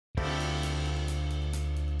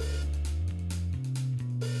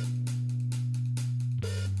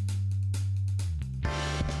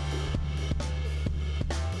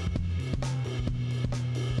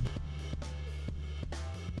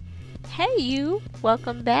Hey you,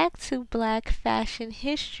 welcome back to Black Fashion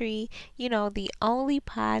History. The only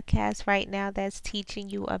podcast right now that's teaching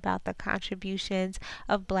you about the contributions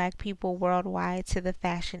of black people worldwide to the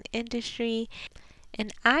fashion industry.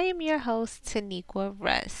 And I am your host, Taniqua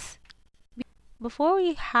Russ. Before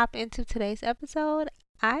we hop into today's episode,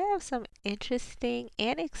 I have some interesting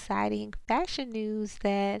and exciting fashion news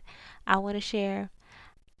that I want to share.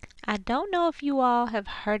 I don't know if you all have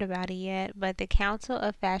heard about it yet, but the Council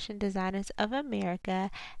of Fashion Designers of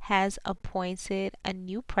America has appointed a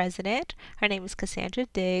new president. Her name is Cassandra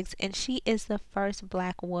Diggs, and she is the first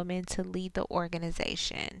black woman to lead the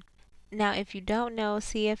organization. Now, if you don't know,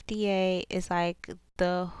 CFDA is like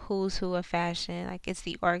the who's who of fashion. Like, it's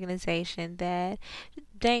the organization that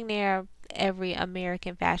dang near every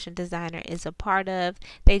American fashion designer is a part of.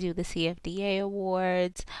 They do the CFDA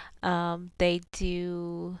awards. They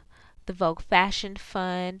do the Vogue Fashion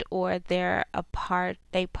Fund, or they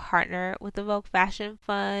partner with the Vogue Fashion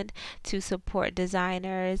Fund to support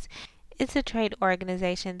designers. It's a trade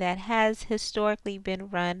organization that has historically been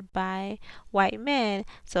run by white men.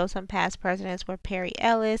 So some past presidents were Perry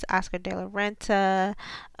Ellis, Oscar de la Renta,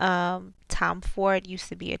 Tom Ford used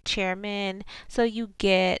to be a chairman. So you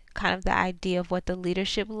get kind of the idea of what the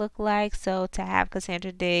leadership looked like. So to have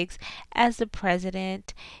Cassandra Diggs as the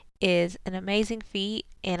president is an amazing feat,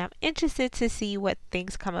 and I'm interested to see what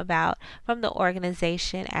things come about from the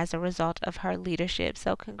organization as a result of her leadership.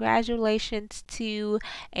 So, congratulations to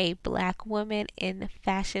a black woman in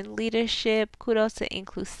fashion leadership. Kudos to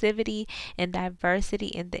inclusivity and diversity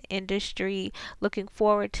in the industry. Looking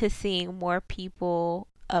forward to seeing more people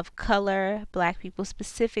of color, black people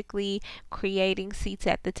specifically, creating seats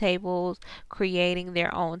at the tables, creating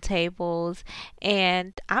their own tables,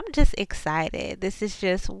 and I'm just excited. This is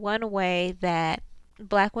just one way that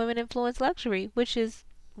black women influence luxury, which is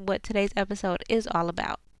what today's episode is all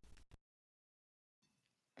about.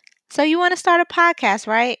 So, you want to start a podcast,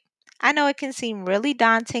 right? I know it can seem really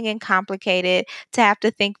daunting and complicated to have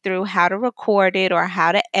to think through how to record it or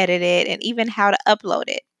how to edit it and even how to upload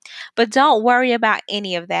it. But don't worry about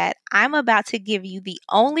any of that. I'm about to give you the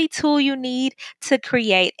only tool you need to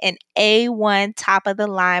create an A1 top of the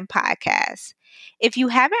line podcast. If you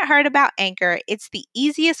haven't heard about Anchor, it's the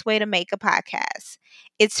easiest way to make a podcast.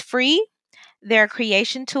 It's free. There are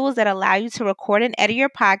creation tools that allow you to record and edit your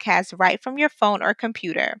podcast right from your phone or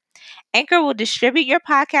computer. Anchor will distribute your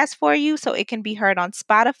podcast for you so it can be heard on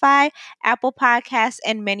Spotify, Apple Podcasts,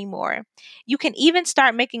 and many more. You can even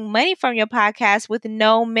start making money from your podcast with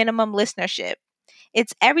no minimum listenership.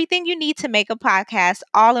 It's everything you need to make a podcast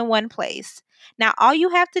all in one place. Now, all you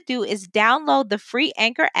have to do is download the free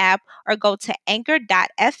Anchor app or go to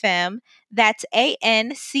anchor.fm. That's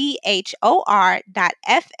ANCHOR.FM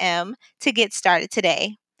to get started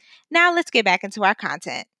today. Now, let's get back into our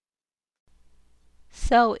content.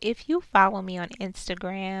 So, if you follow me on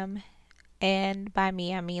Instagram, and by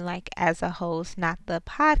me, I mean like as a host, not the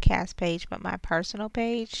podcast page, but my personal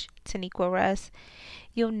page, Taniqua Russ,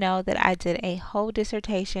 you'll know that I did a whole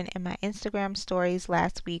dissertation in my Instagram stories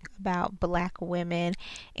last week about black women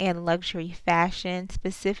and luxury fashion,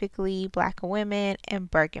 specifically black women and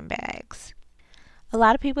Birkin bags. A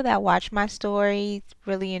lot of people that watch my stories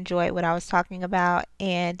really enjoyed what I was talking about,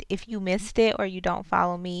 and if you missed it or you don't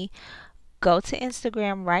follow me, go to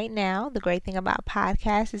Instagram right now. The great thing about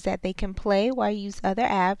podcasts is that they can play while you use other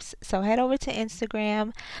apps. So head over to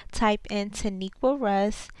Instagram, type in Taniqua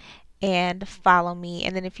Russ, and follow me.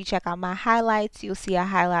 And then if you check out my highlights, you'll see a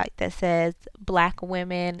highlight that says Black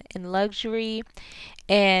Women in Luxury,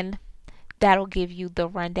 and that'll give you the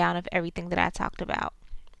rundown of everything that I talked about.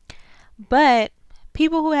 But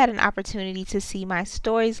people who had an opportunity to see my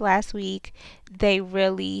stories last week, they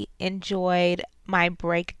really enjoyed my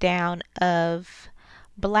breakdown of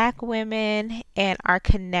black women and our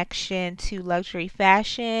connection to luxury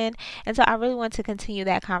fashion. And so I really want to continue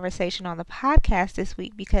that conversation on the podcast this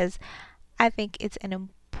week because I think it's an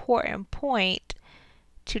important point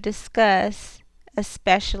to discuss,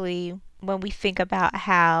 especially when we think about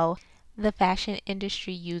how the fashion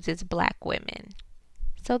industry uses black women.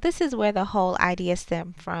 So this is where the whole idea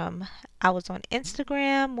stemmed from. I was on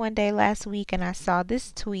Instagram one day last week and I saw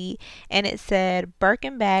this tweet and it said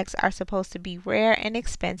Birkin bags are supposed to be rare and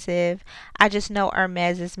expensive. I just know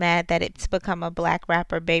Hermes is mad that it's become a black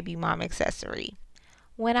rapper baby mom accessory.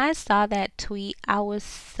 When I saw that tweet, I was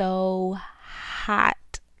so hot.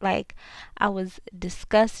 Like, I was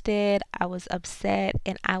disgusted, I was upset,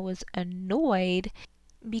 and I was annoyed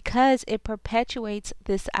because it perpetuates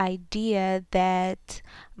this idea that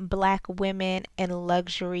black women and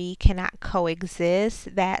luxury cannot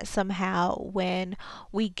coexist, that somehow when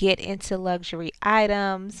we get into luxury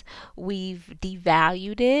items, we've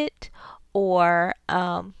devalued it or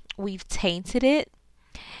we've tainted it.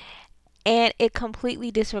 And it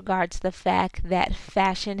completely disregards the fact that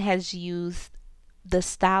fashion has used the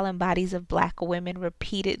style and bodies of black women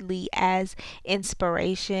repeatedly as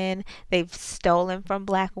inspiration. They've stolen from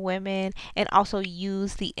black women and also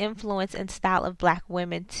used the influence and style of black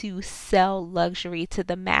women to sell luxury to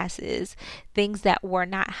the masses. Things that were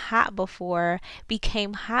not hot before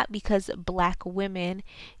became hot because black women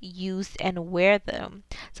used and wear them.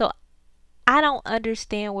 So I don't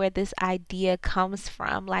understand where this idea comes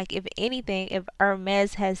from. Like, if anything, if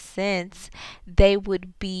Hermes has sense, they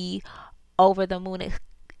would be over the moon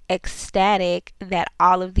ecstatic that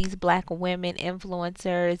all of these black women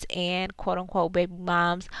influencers and quote unquote baby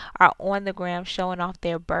moms are on the gram showing off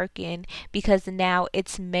their Birkin, because now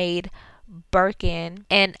it's made Birkin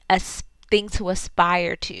and a thing to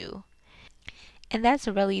aspire to. And that's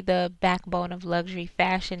really the backbone of luxury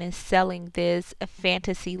fashion, is selling this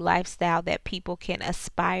fantasy lifestyle that people can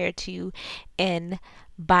aspire to and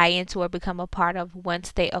buy into or become a part of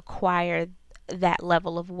once they acquire that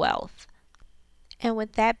level of wealth. And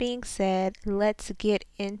with that being said, let's get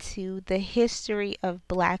into the history of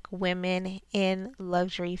black women in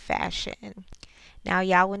luxury fashion. Now,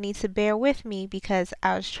 y'all will need to bear with me because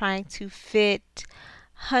I was trying to fit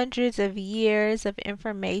hundreds of years of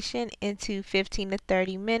information into 15 to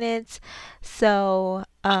 30 minutes. So,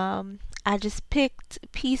 I just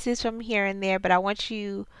picked pieces from here and there, but I want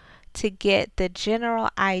you to get the general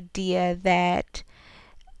idea that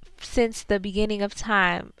since the beginning of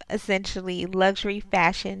time, essentially, luxury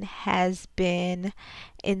fashion has been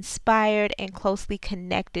inspired and closely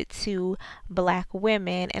connected to black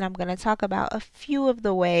women. And I'm going to talk about a few of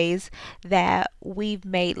the ways that we've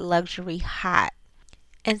made luxury hot.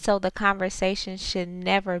 And so the conversation should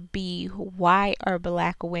never be why are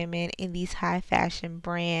black women in these high fashion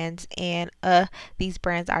brands and these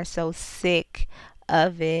brands are so sick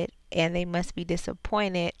of it and they must be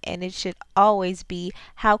disappointed. And it should always be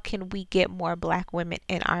how can we get more black women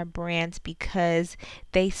in our brands because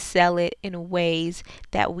they sell it in ways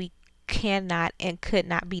that we cannot and could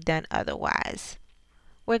not be done otherwise.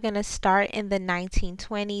 We're going to start in the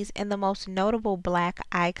 1920s, and the most notable black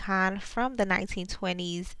icon from the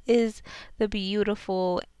 1920s is the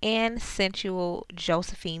beautiful and sensual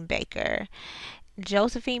Josephine Baker.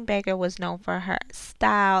 Josephine Baker was known for her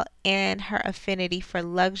style and her affinity for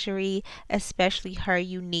luxury, especially her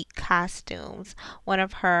unique costumes. One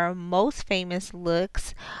of her most famous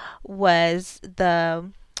looks was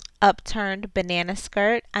the upturned banana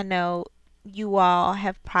skirt. I know you all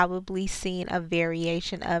have probably seen a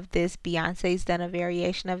variation of this. Beyonce's done a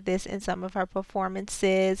variation of this in some of her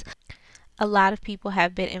performances. A lot of people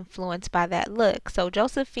have been influenced by that look. So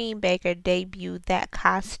Josephine Baker debuted that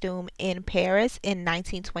costume in Paris in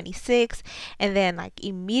 1926, and then like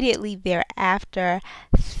immediately thereafter,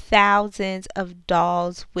 thousands of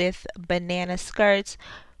dolls with banana skirts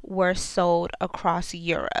were sold across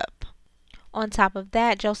Europe. On top of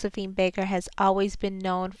that, Josephine Baker has always been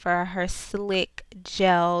known for her slick,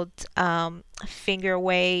 gelled finger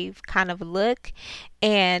wave kind of look.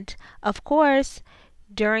 And of course,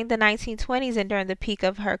 during the 1920s and during the peak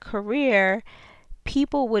of her career,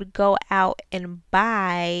 people would go out and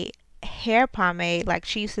buy hair pomade. Like,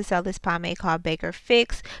 she used to sell this pomade called Baker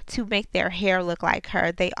Fix to make their hair look like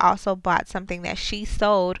her. They also bought something that she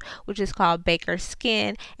sold, which is called Baker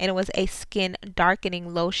Skin, and it was a skin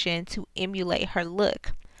darkening lotion to emulate her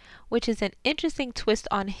look, which is an interesting twist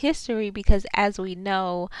on history because, as we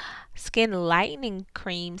know, skin lightening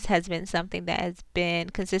creams has been something that has been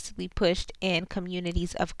consistently pushed in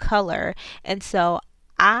communities of color. And so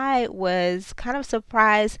I was kind of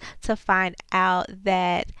surprised to find out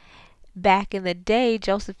that back in the day,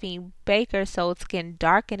 Josephine Baker sold skin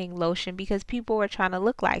darkening lotion because people were trying to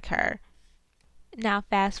look like her. Now,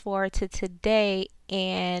 fast forward to today,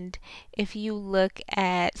 and if you look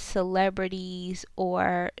at celebrities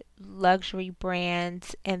or luxury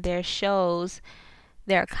brands and their shows,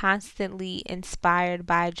 they're constantly inspired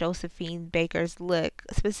by Josephine Baker's look.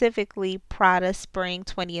 Specifically, Prada Spring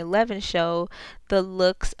 2011 show, the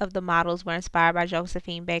looks of the models were inspired by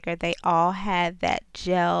Josephine Baker. They all had that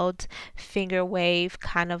gelled finger wave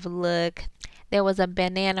kind of look. There was a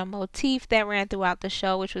banana motif that ran throughout the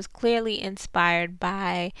show, which was clearly inspired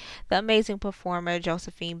by the amazing performer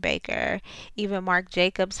Josephine Baker. Even Marc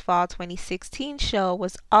Jacobs' Fall 2016 show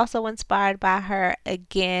was also inspired by her.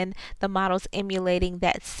 Again, the models emulating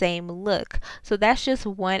that same look. So that's just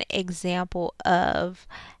one example of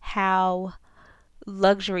how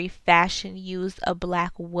luxury fashion used a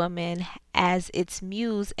black woman as its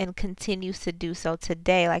muse and continues to do so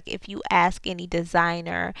today. Like, if you ask any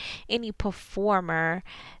designer, any performer,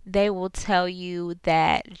 they will tell you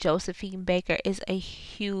that Josephine Baker is a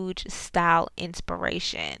huge style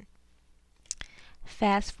inspiration.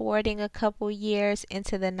 Fast forwarding a couple years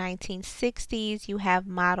into the 1960s, you have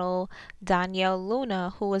model Danielle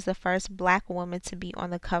Luna, who was the first black woman to be on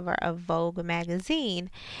the cover of Vogue magazine.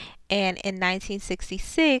 And in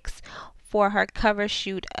 1966, for her cover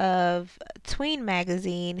shoot of Tween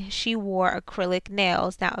magazine, she wore acrylic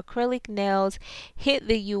nails. Now, acrylic nails hit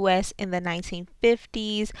the US in the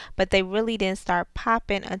 1950s, but they really didn't start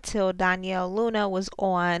popping until Danielle Luna was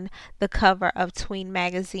on the cover of Tween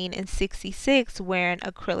magazine in 66 wearing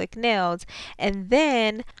acrylic nails. And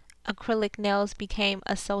then acrylic nails became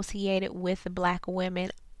associated with black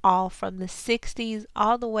women all from the 60s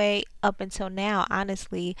all the way up until now.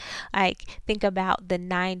 Honestly, like, think about the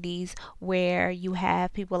 90s, where you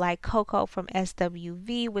have people like Coco from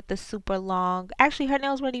SWV with the super long, actually her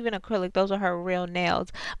nails weren't even acrylic, those are her real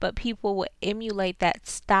nails, but people would emulate that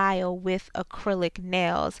style with acrylic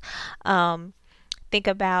nails. Think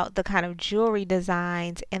about the kind of jewelry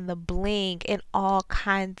designs and the bling and all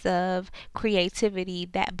kinds of creativity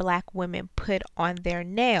that black women put on their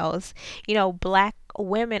nails. You know, black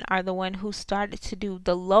women are the one who started to do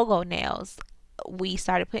the logo nails. We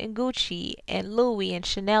started putting Gucci and Louis and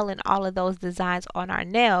Chanel and all of those designs on our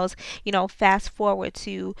nails. You know, fast forward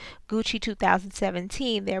to Gucci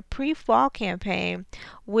 2017, their pre-fall campaign,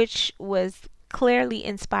 which was clearly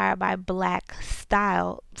inspired by black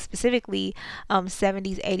style, specifically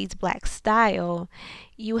 70s, 80s black style.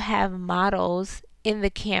 You have models in the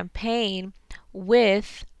campaign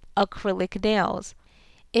with acrylic nails.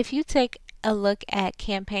 If you take a look at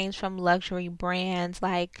campaigns from luxury brands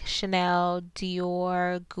like Chanel,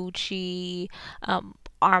 Dior, Gucci,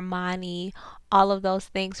 Armani, all of those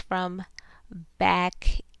things from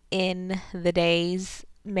back in the days,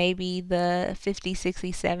 maybe the 50s,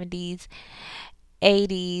 60s, 70s,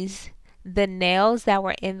 80s, the nails that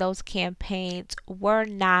were in those campaigns were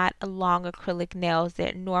not long acrylic nails.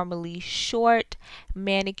 They're normally short,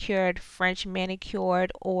 manicured, French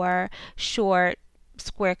manicured, or short,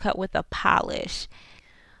 square cut with a polish.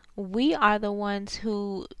 We are the ones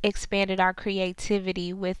who expanded our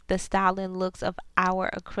creativity with the style and looks of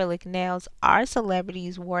our acrylic nails. Our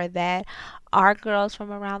celebrities wore that. Our girls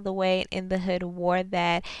from around the way in the hood wore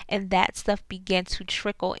that. And that stuff began to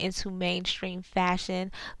trickle into mainstream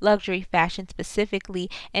fashion, luxury fashion specifically.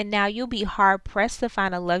 And now you'll be hard pressed to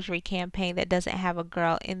find a luxury campaign that doesn't have a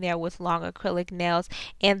girl in there with long acrylic nails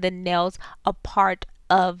and the nails a part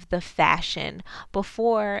of the fashion.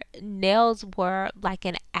 Before, nails were like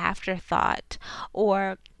an afterthought,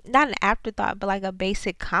 or not an afterthought, but like a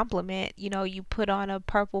basic compliment. You know, you put on a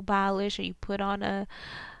purple polish or you put on a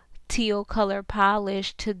teal color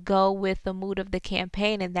polish to go with the mood of the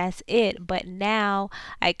campaign, and that's it. But now,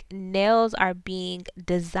 like, nails are being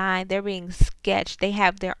designed, they're being sketched, they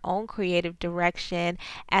have their own creative direction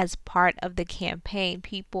as part of the campaign.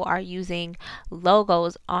 People are using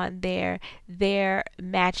logos on there, they're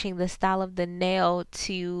matching the style of the nail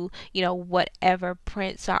to, you know, whatever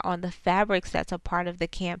prints are on the fabrics that's a part of the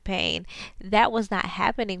campaign. That was not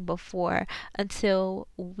happening before until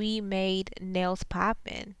we made nails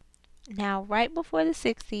poppin'. Now, right before the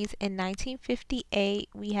 60s, in 1958,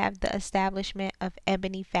 we have the establishment of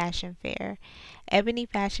Ebony Fashion Fair. Ebony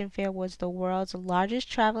Fashion Fair was the world's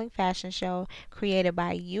largest traveling fashion show created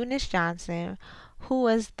by Eunice Johnson, who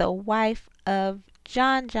was the wife of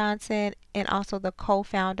John Johnson and also the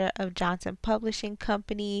co-founder of Johnson Publishing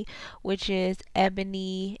Company, which is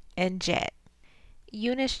Ebony and Jet.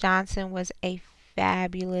 Eunice Johnson was a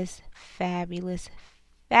fabulous, fabulous,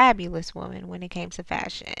 fabulous woman when it came to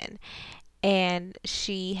fashion, and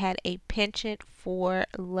she had a penchant for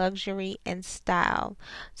luxury and style.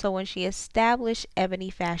 So when she established Ebony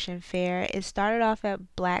Fashion Fair, it started off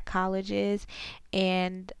at black colleges,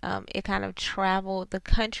 and it kind of traveled the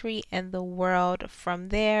country and the world from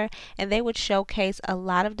there. And they would showcase a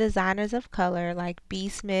lot of designers of color like B.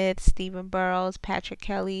 Smith, Stephen Burrows, Patrick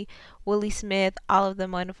Kelly, Willie Smith, all of the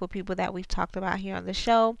wonderful people that we've talked about here on the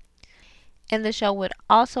show. And the show would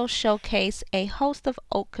also showcase a host of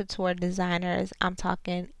haute couture designers. I'm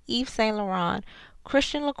talking Yves Saint Laurent,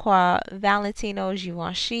 Christian Lacroix, Valentino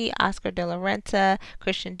Givenchy, Oscar de la Renta,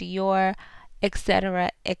 Christian Dior,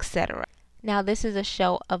 etc., etc. Now, this is a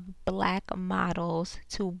show of black models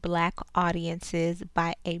to black audiences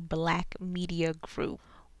by a black media group,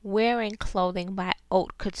 wearing clothing by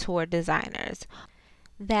haute couture designers.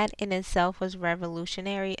 That in itself was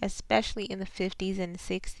revolutionary, especially in the 50s and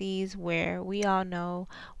 60s, where we all know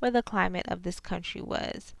where the climate of this country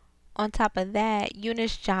was. On top of that,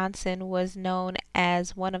 Eunice Johnson was known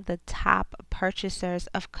as one of the top purchasers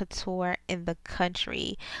of couture in the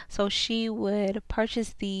country. So she would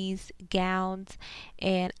purchase these gowns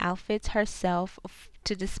and outfits herself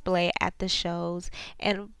to display at the shows.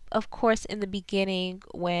 And of course, in the beginning,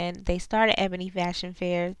 when they started Ebony Fashion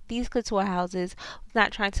Fair, these couture houses was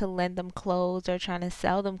not trying to lend them clothes or trying to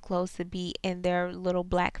sell them clothes to be in their little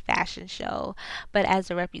black fashion show. But as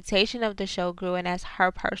the reputation of the show grew and as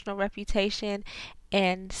her personal reputation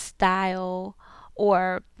and style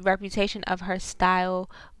or reputation of her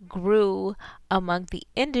style grew among the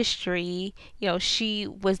industry, she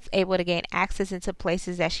was able to gain access into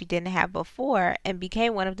places that she didn't have before and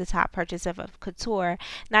became one of the top purchasers of couture.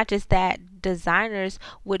 Not just that, designers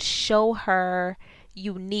would show her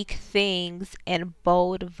unique things and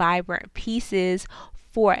bold, vibrant pieces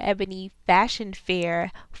for Ebony Fashion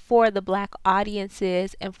Fair for the black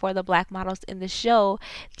audiences and for the black models in the show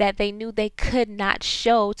that they knew they could not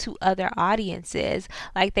show to other audiences.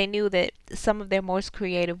 Like, they knew that some of their most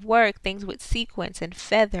creative work, things with sequins and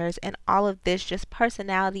feathers and all of this just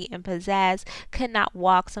personality and pizzazz, could not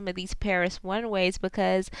walk some of these Paris runways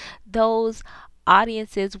because those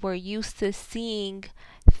audiences were used to seeing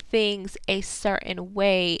things a certain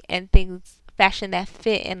way and things fashion that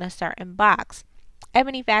fit in a certain box.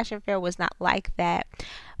 Ebony Fashion Fair was not like that.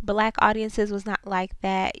 Black audiences was not like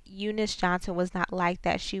that. Eunice Johnson was not like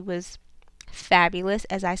that. She was fabulous,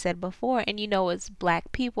 as I said before. And as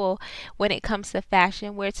black people, when it comes to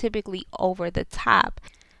fashion, we're typically over the top.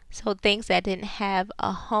 So things that didn't have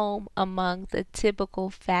a home among the typical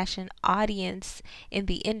fashion audience in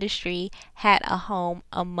the industry had a home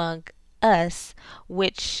among us,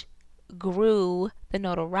 which grew the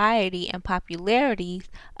notoriety and popularity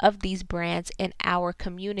of these brands in our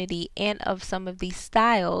community and of some of these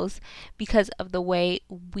styles because of the way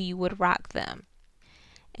we would rock them.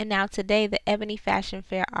 And now today, the Ebony Fashion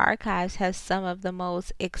Fair archives has some of the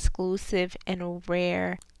most exclusive and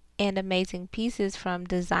rare and amazing pieces from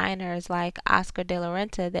designers like Oscar de la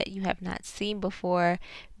Renta that you have not seen before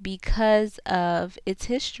because of its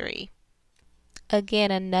history.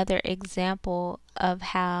 Again, another example of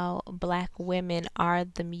how black women are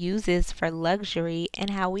the muses for luxury and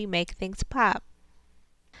how we make things pop.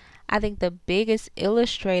 I think the biggest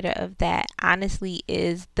illustrator of that honestly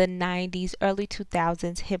is the 90s, early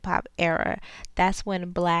 2000s hip hop era. That's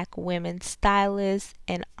when black women stylists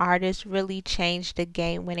and artists really changed the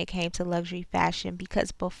game when it came to luxury fashion,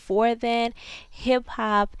 because before then, hip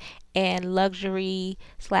hop and luxury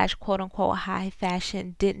slash quote unquote high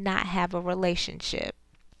fashion did not have a relationship.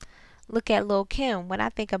 Look at Lil' Kim. When I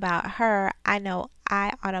think about her, I know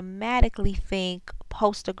I automatically think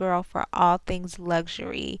poster girl for all things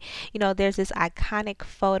luxury. There's this iconic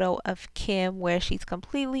photo of Kim where she's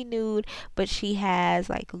completely nude, but she has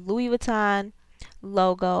like Louis Vuitton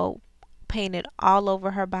logo painted all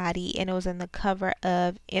over her body, and it was in the cover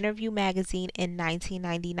of Interview magazine in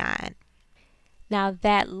 1999. Now,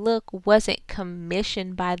 that look wasn't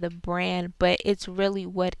commissioned by the brand, but it's really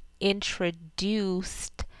what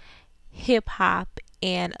introduced hip hop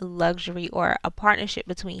and luxury, or a partnership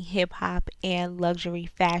between hip hop and luxury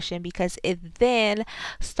fashion, because it then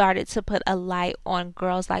started to put a light on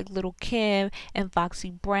girls like Lil' Kim and Foxy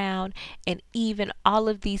Brown and even all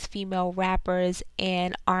of these female rappers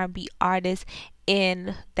and R&B artists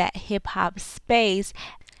in that hip hop space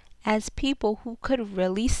as people who could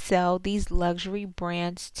really sell these luxury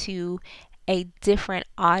brands to a different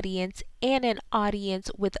audience, and an audience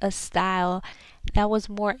with a style that was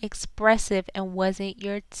more expressive and wasn't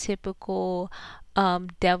your typical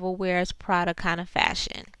Devil Wears Prada kind of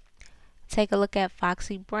fashion. Take a look at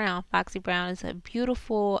Foxy Brown. Foxy Brown is a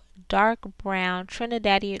beautiful dark brown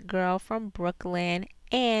Trinidadian girl from Brooklyn,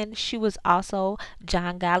 and she was also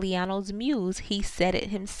John Galliano's muse. He said it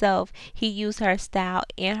himself. He used her style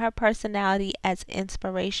and her personality as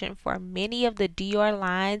inspiration for many of the Dior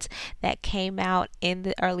lines that came out in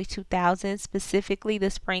the early 2000s, specifically the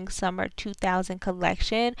Spring Summer 2000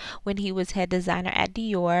 collection when he was head designer at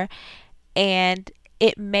Dior. And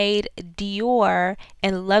it made Dior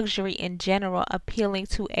and luxury in general appealing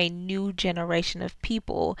to a new generation of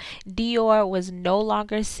people. Dior was no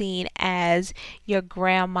longer seen as your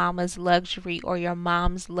grandmama's luxury or your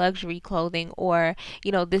mom's luxury clothing, or,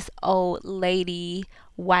 this old lady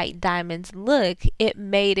white diamonds look. It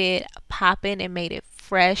made it poppin', it made it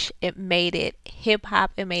fresh, it made it hip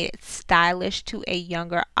hop, it made it stylish to a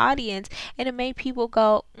younger audience, and it made people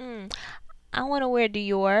go, I want to wear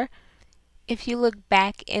Dior. If you look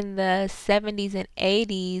back in the 70s and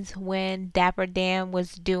 80s when Dapper Dan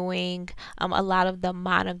was doing a lot of the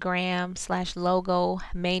monogram slash logo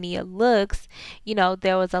mania looks,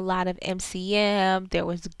 there was a lot of MCM, there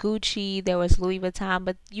was Gucci, there was Louis Vuitton,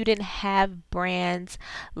 but you didn't have brands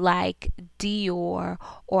like Dior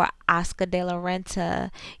or Oscar de la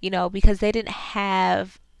Renta, because they didn't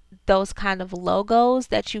have those kind of logos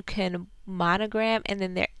that you can monogram, and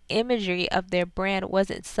then their imagery of their brand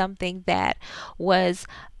wasn't something that was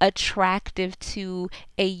attractive to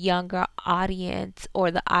a younger audience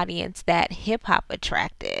or the audience that hip hop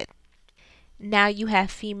attracted. Now you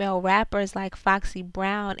have female rappers like Foxy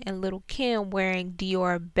Brown and Lil' Kim wearing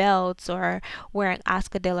Dior belts or wearing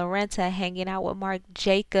Oscar de la Renta, hanging out with Marc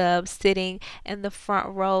Jacobs, sitting in the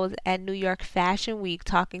front rows at New York Fashion Week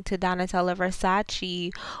talking to Donatella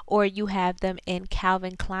Versace, or you have them in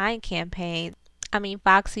Calvin Klein campaigns. I mean,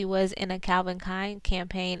 Foxy was in a Calvin Klein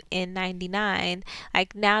campaign in '99.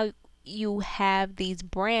 Like, now you have these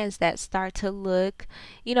brands that start to look,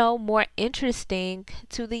 more interesting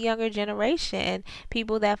to the younger generation.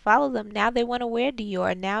 People that follow them, now they want to wear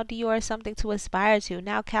Dior. Now Dior is something to aspire to.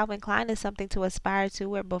 Now Calvin Klein is something to aspire to,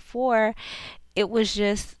 where before it was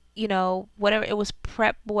just, whatever, it was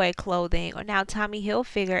prep boy clothing. Or now Tommy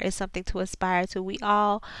Hilfiger is something to aspire to. We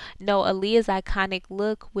all know Aaliyah's iconic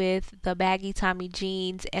look with the baggy Tommy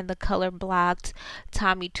jeans and the color blocked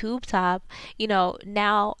Tommy tube top.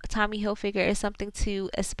 Now Tommy Hilfiger is something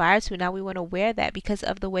to aspire to. Now we want to wear that because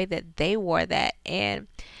of the way that they wore that. And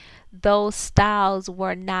those styles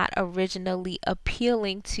were not originally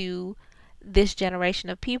appealing to this generation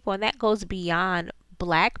of people, and that goes beyond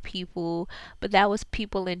black people, but that was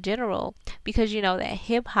people in general, because that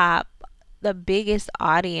hip hop, the biggest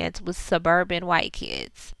audience was suburban white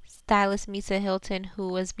kids. Stylist Misa Hilton, who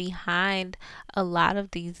was behind a lot of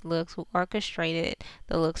these looks, who orchestrated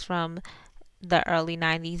the looks from the early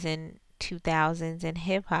 90s and 2000s in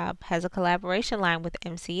hip hop, has a collaboration line with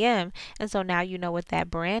MCM, and so now you know what that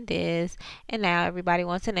brand is, and now everybody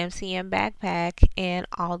wants an MCM backpack and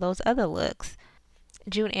all those other looks.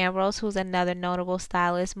 June Ambrose, who's another notable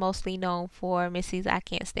stylist, mostly known for Missy's I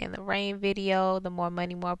Can't Stand the Rain video, the More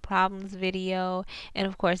Money, More Problems video, and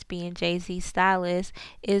of course being Jay-Z's stylist,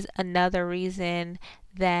 is another reason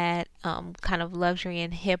that kind of luxury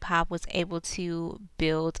and hip hop was able to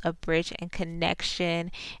build a bridge and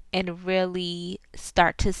connection and really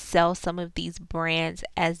start to sell some of these brands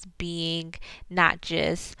as being not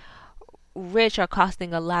just rich or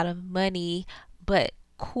costing a lot of money, but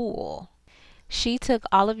cool. She took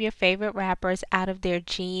all of your favorite rappers out of their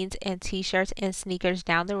jeans and t-shirts and sneakers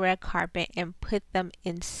down the red carpet and put them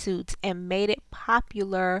in suits and made it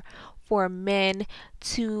popular for men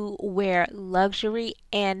to wear luxury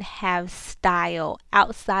and have style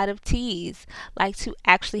outside of tees, like to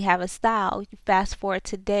actually have a style. You fast forward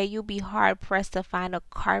today, you'll be hard pressed to find a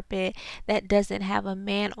carpet that doesn't have a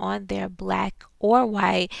man on there, black or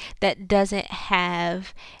white, that doesn't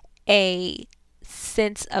have a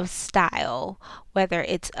sense of style, whether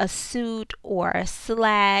it's a suit or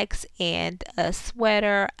slacks and a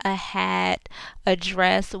sweater, a hat, a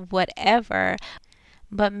dress, whatever.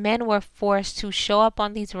 But men were forced to show up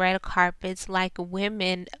on these red carpets like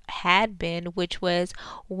women had been, which was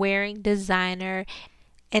wearing designer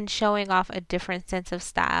and showing off a different sense of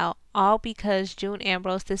style, all because June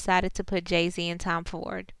Ambrose decided to put Jay-Z and Tom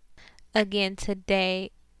Ford. Again,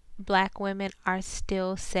 today, black women are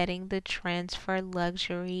still setting the trends for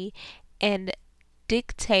luxury and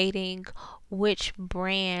dictating which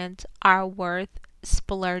brands are worth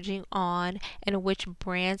splurging on and which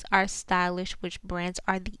brands are stylish, which brands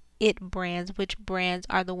are the it brands, which brands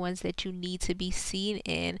are the ones that you need to be seen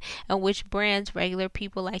in, and which brands regular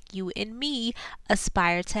people like you and me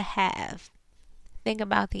aspire to have. Think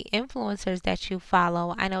about the influencers that you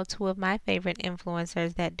follow. I know two of my favorite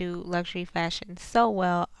influencers that do luxury fashion so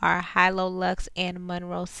well are Hilo Lux and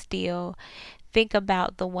Monroe Steele. Think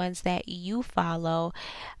about the ones that you follow.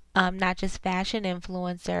 Not just fashion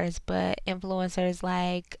influencers, but influencers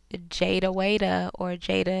like Jada Wada or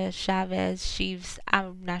Jada Chavez.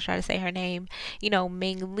 I'm not sure how to say her name.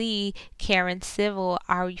 Ming Lee, Karen Civil,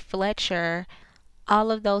 Ari Fletcher. all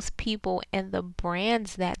of those people and the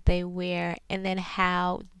brands that they wear, and then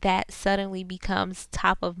how that suddenly becomes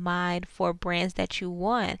top of mind for brands that you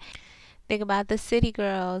want. Think about the City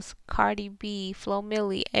Girls, Cardi B, Flo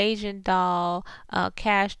Milli, Asian Doll,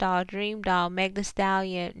 Cash Doll, Dream Doll, Meg Thee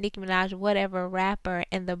Stallion, Nicki Minaj, whatever rapper,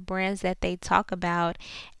 and the brands that they talk about,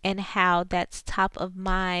 and how that's top of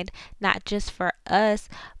mind, not just for us,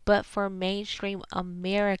 but for mainstream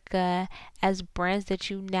America as brands that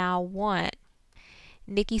you now want.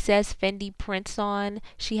 Nikki says Fendi prints on.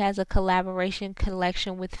 She has a collaboration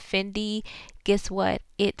collection with Fendi. Guess what?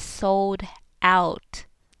 It sold out.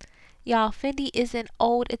 Y'all, Fendi is an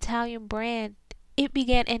old Italian brand. It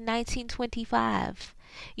began in 1925.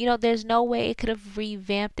 There's no way it could have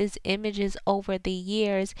revamped its images over the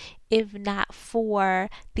years if not for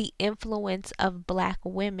the influence of black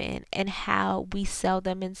women and how we sell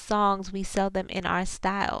them in songs, we sell them in our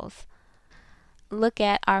styles. Look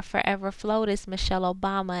at our forever floatist Michelle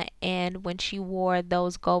Obama, and when she wore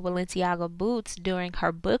those gold Balenciaga boots during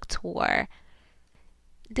her book tour,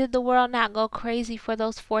 did the world not go crazy for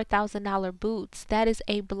those $4,000 boots? That is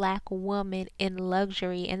a black woman in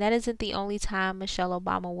luxury, and that isn't the only time Michelle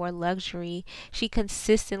Obama wore luxury. She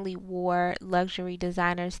consistently wore luxury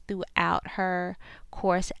designers throughout her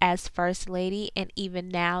course as first lady and even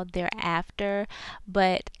now thereafter,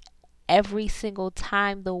 but every single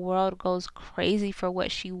time the world goes crazy for what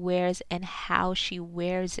she wears and how she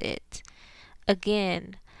wears it.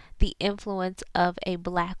 Again, the influence of a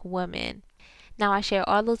black woman. Now, I share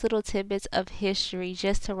all those little tidbits of history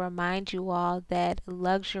just to remind you all that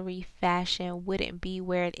luxury fashion wouldn't be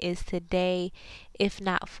where it is today if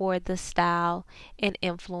not for the style and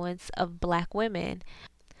influence of black women.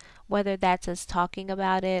 Whether that's us talking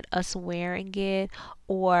about it, us wearing it,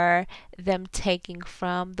 or them taking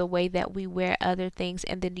from the way that we wear other things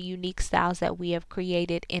and the unique styles that we have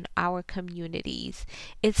created in our communities.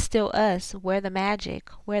 It's still us. We're the magic.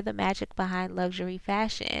 We're the magic behind luxury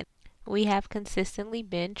fashion. We have consistently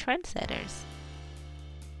been trendsetters.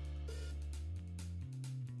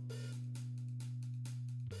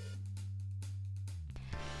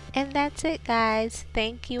 And that's it, guys.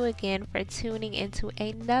 Thank you again for tuning into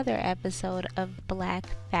another episode of Black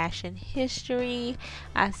Fashion History.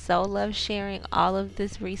 I so love sharing all of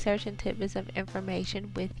this research and tidbits of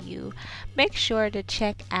information with you. Make sure to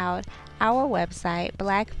check out our website,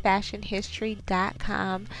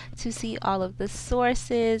 blackfashionhistory.com, to see all of the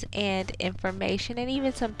sources and information and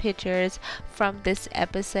even some pictures from this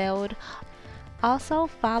episode. Also,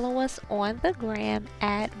 follow us on the gram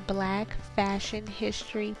at Black Fashion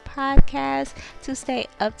History Podcast to stay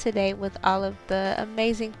up to date with all of the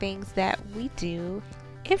amazing things that we do.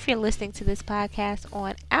 If you're listening to this podcast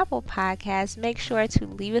on Apple Podcasts, make sure to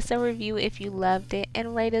leave us a review if you loved it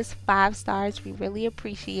and rate us 5 stars. We really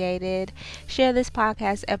appreciate it. Share this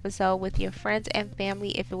podcast episode with your friends and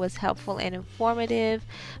family if it was helpful and informative.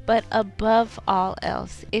 But above all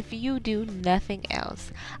else, if you do nothing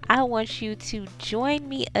else, I want you to join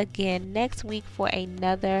me again next week for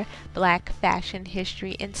another Black Fashion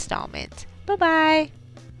History installment. Bye bye.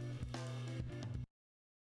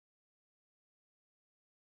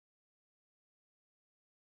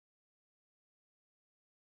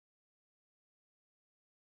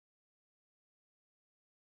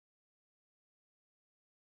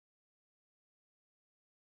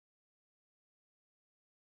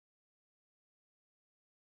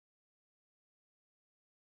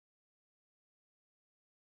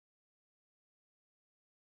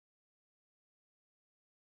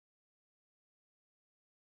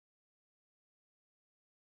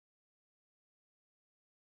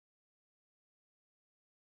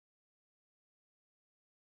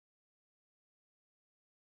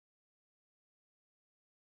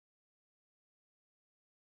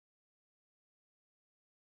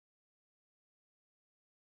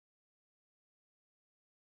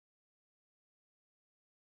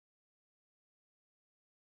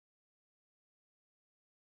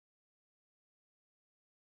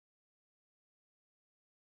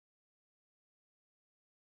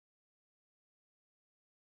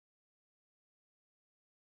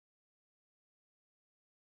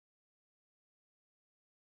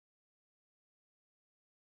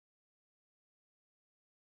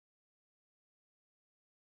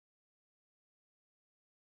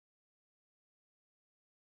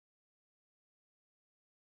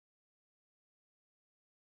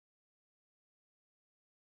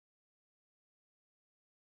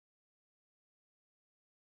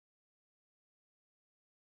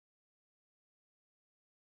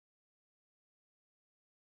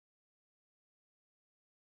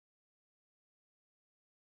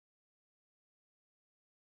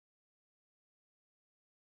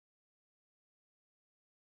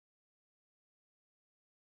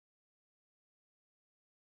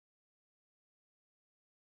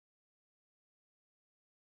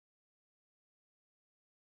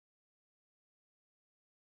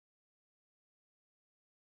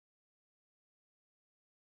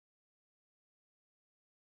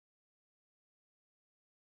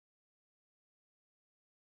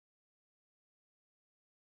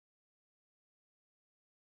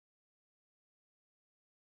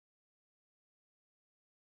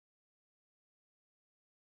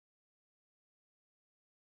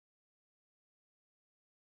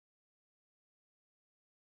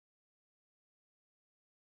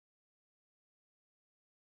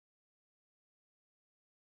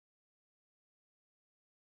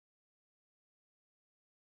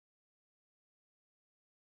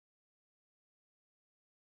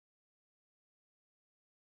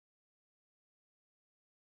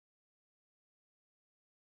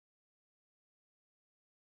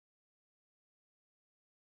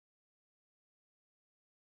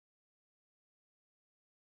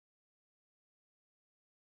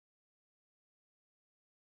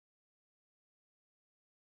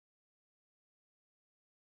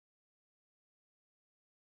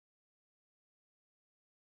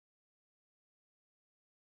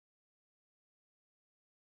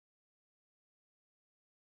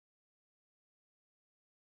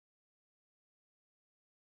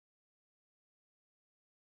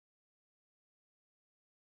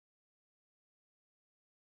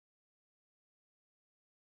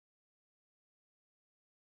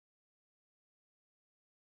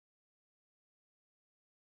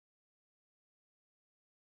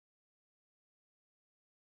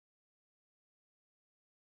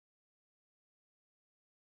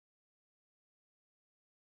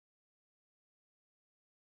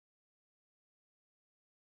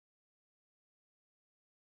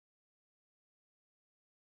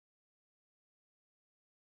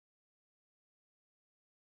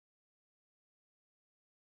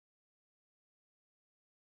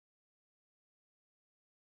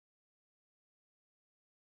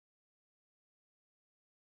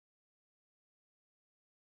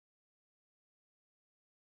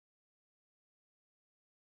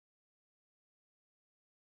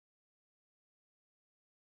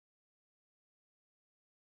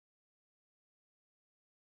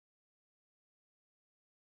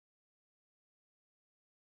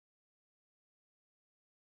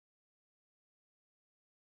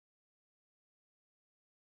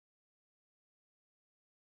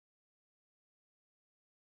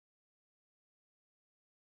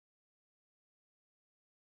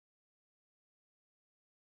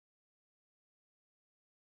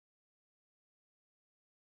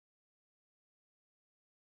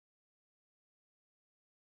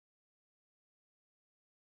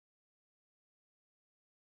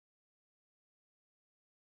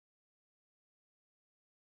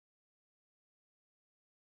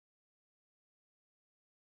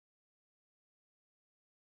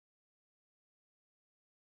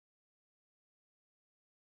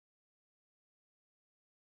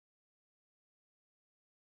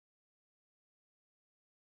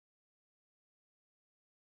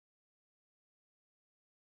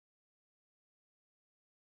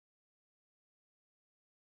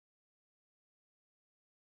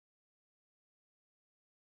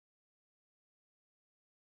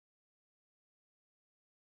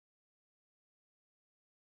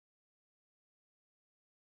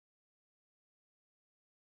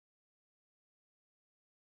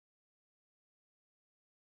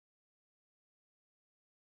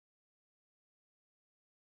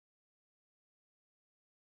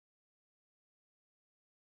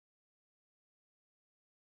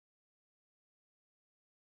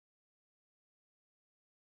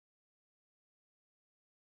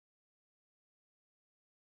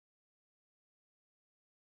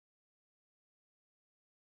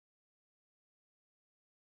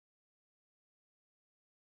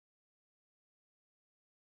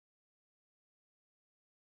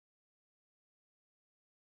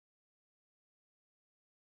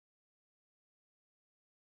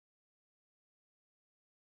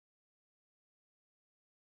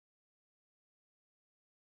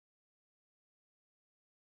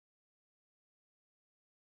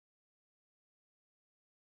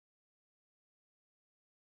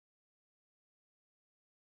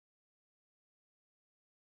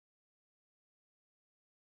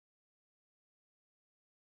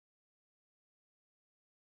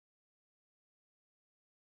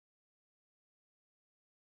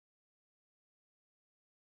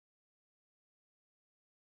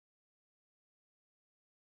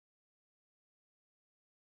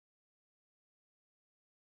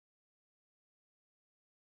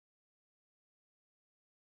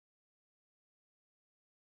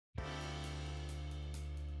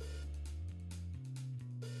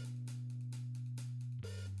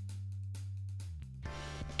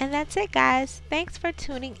 And that's it, guys. Thanks for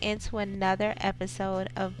tuning in to another episode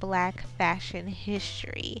of Black Fashion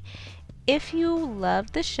History. If you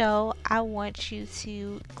love the show, I want you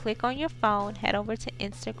to click on your phone, head over to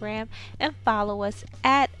Instagram, and follow us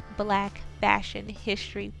at Black Fashion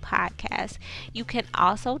History Podcast. You can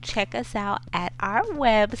also check us out at our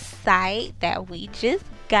website that we just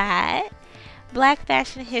got,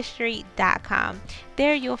 blackfashionhistory.com.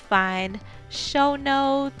 There you'll find show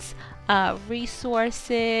notes,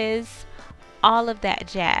 resources, all of that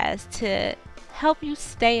jazz to help you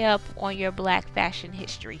stay up on your Black fashion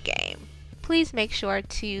history game. Please make sure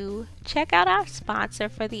to check out our sponsor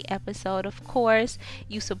for the episode. Of course,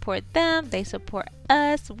 you support them, they support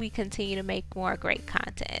us. We continue to make more great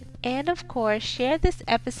content. And of course, share this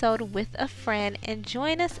episode with a friend and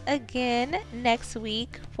join us again next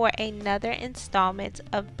week for another installment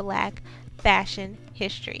of Black Fashion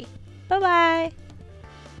History. Bye-bye.